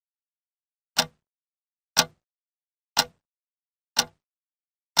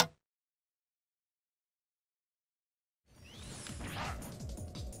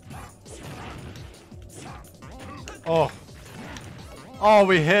Oh. Oh,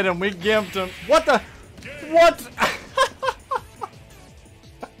 we hit him. We gimped him. What the? What?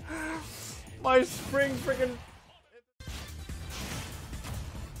 My spring freaking.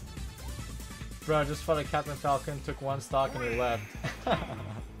 Bro, I just fought a Captain Falcon, took one stock, and he left.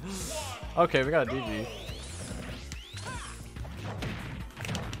 Okay, we got a DG.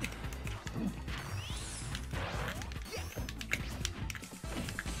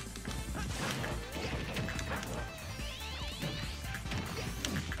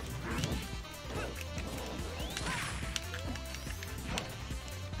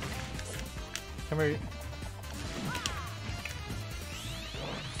 Come here.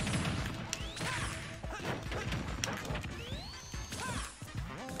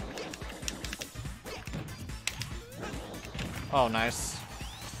 Oh, nice.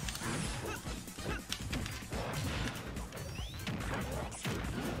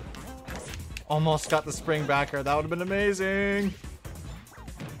 Almost got the spring backer. That would have been amazing.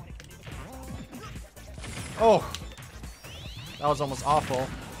 Oh, that was almost awful.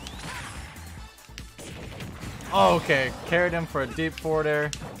 Oh, okay, carried him for a deep forward air.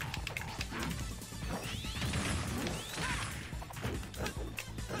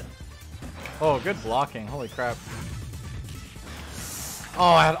 Oh, good blocking. Holy crap. Oh,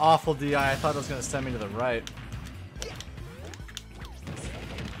 I had awful DI. I thought it was going to send me to the right.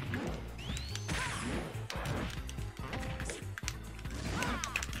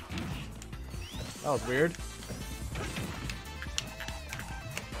 That was weird.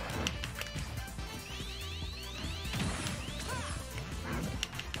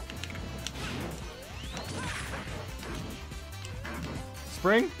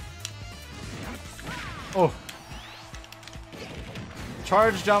 Spring? Oh.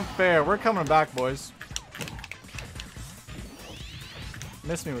 Charge jump fair. We're coming back, boys.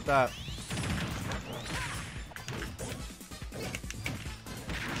 Missed me with that.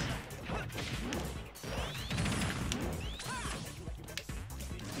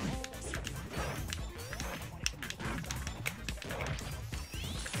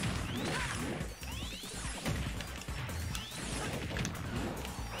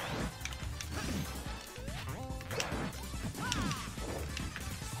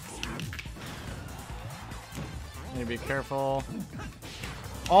 Need to be careful.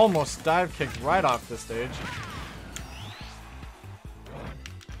 Almost dive kicked right off this stage.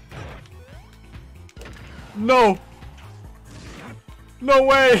 No! No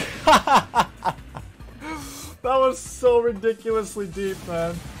way! That was so ridiculously deep,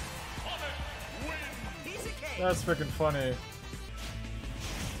 man. That's freaking funny.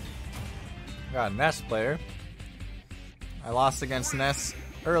 Got a Ness player. I lost against Ness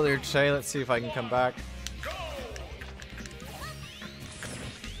earlier today. Let's see if I can come back.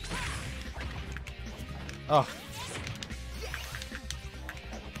 Oh.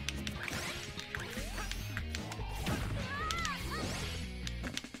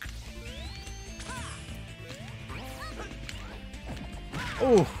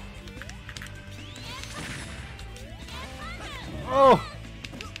 Ooh. Oh.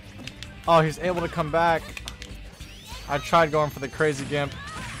 Oh, he's able to come back. I tried going for the crazy gimp.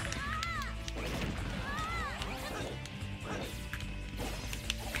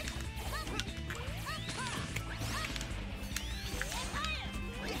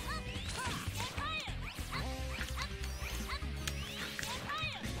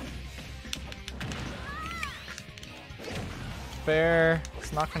 Fair.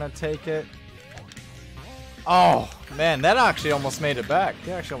 It's not gonna take it. Oh man, that actually almost made it back.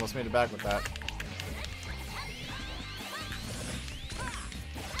 He actually almost made it back with that.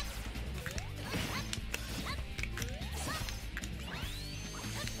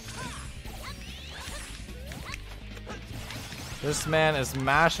 This man is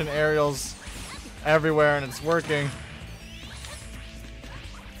mashing aerials everywhere and it's working.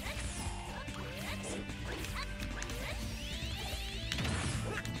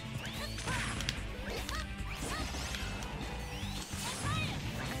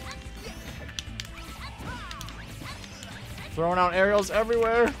 Throwing out aerials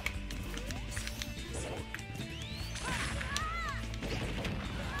everywhere.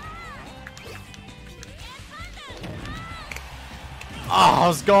 Oh, I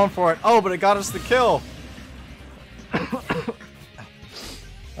was going for it. Oh, but it got us the kill.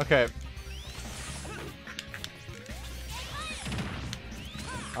 Okay.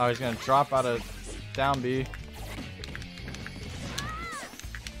 Oh, he's gonna drop out of down B.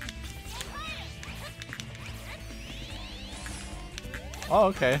 Oh,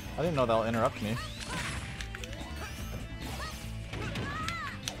 okay. I didn't know that'll interrupt me.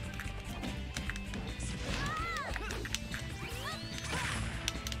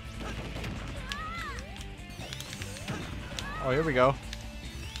 Oh, here we go.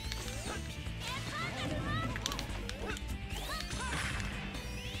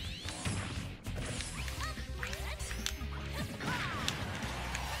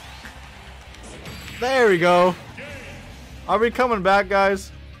 There we go. Are we coming back,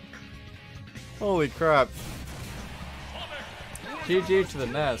 guys? Holy crap. GG to the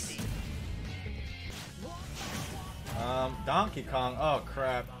nest. Donkey Kong. Oh,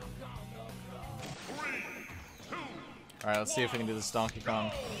 crap. Alright, let's see if we can do this Donkey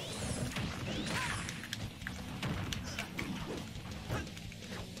Kong.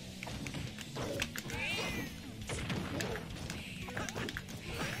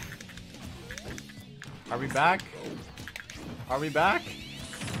 Are we back? Are we back?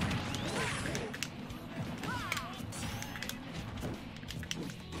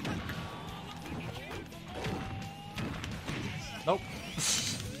 Nope.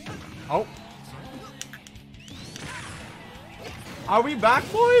 Oh. Are we back,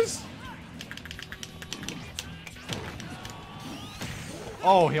 boys?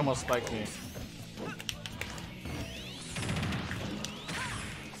 Oh, he almost spiked me.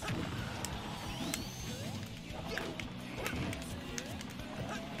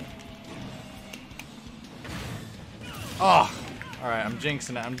 Oh, alright, I'm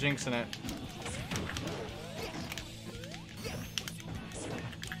jinxing it, I'm jinxing it.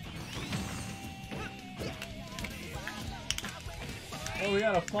 Oh, we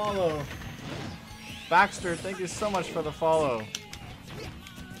got a follow. Baxter, thank you so much for the follow.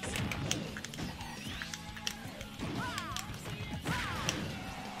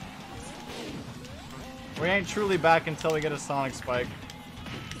 We ain't truly back until we get a Sonic Spike.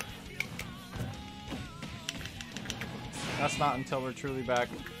 That's not until we're truly back.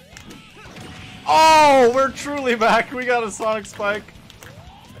 Oh, we're truly back. We got a Sonic Spike.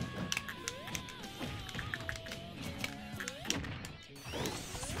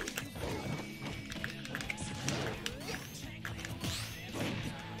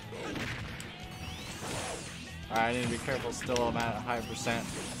 Alright, I need to be careful still. I'm at a high percent.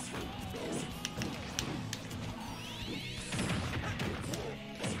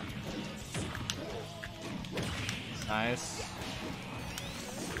 Nice.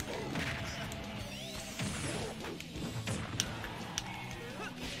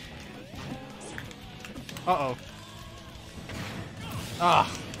 Uh-oh. Ah,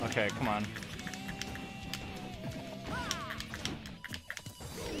 okay, come on.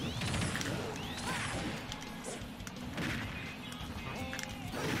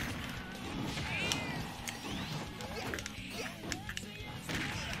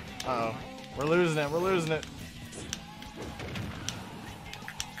 Uh-oh. We're losing it, we're losing it.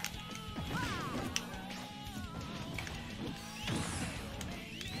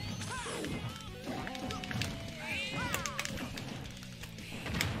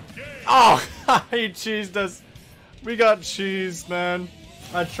 Oh, he cheesed us. We got cheese, man.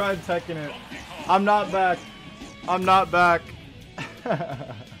 I tried teching it. I'm not back. I'm not back.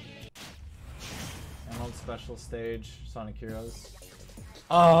 Emerald Special Stage, Sonic Heroes.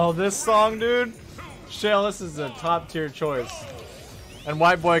 Oh, this song, dude. Shale, this is a top tier choice. And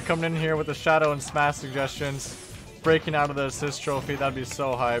White Boy coming in here with the Shadow and Smash suggestions. Breaking out of the assist trophy. That'd be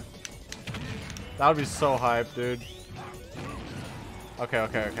so hype. That would be so hype, dude. Okay,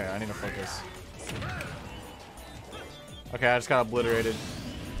 okay, okay. I need to focus. Okay, I just got obliterated.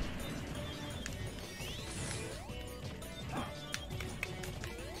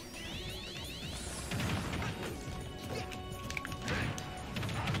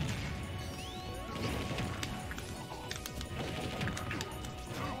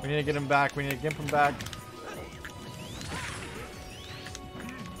 We need to get him back. We need to get him back.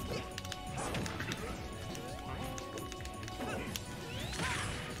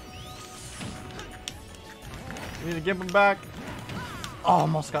 We need to get him back. Oh,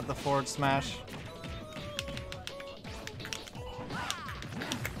 almost got the forward smash.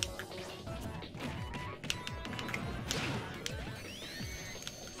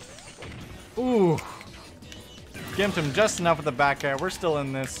 Ooh. Gimped him just enough with the back air. We're still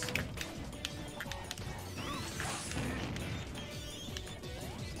in this.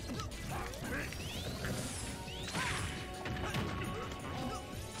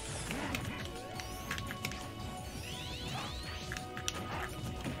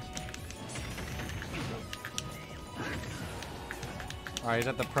 Alright, he's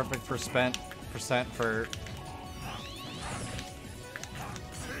at the perfect percent for...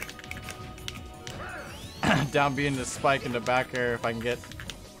 down being the spike in the back air if I can get...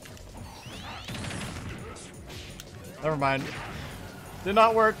 Never mind. Did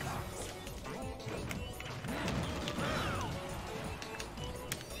not work.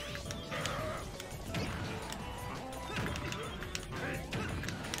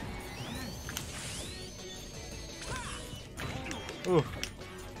 Ooh.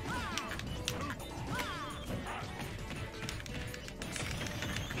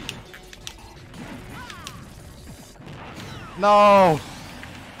 No!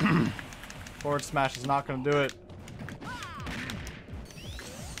 Forward smash is not gonna do it.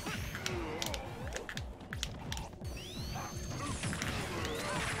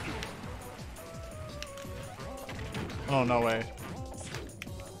 Oh, no way.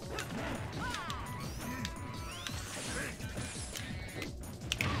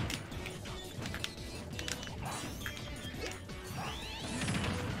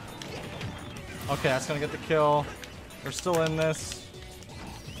 Okay, that's gonna get the kill. We're still in this.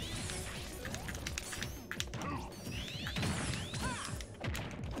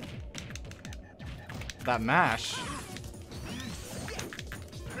 That mash.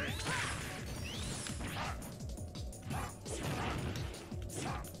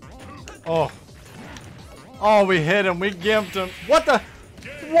 Oh. Oh, we hit him. We gimped him. What the?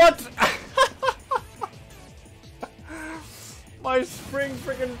 What? My spring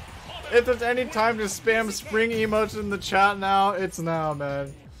freaking... If there's any time to spam spring emotes in the chat now, it's now,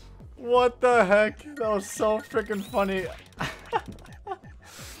 man. What the heck? That was so freaking funny.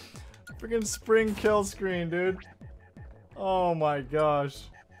 Freaking spring kill screen, dude. Oh my gosh.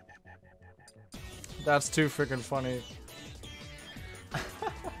 That's too freaking funny.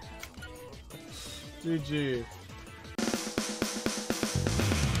 GG.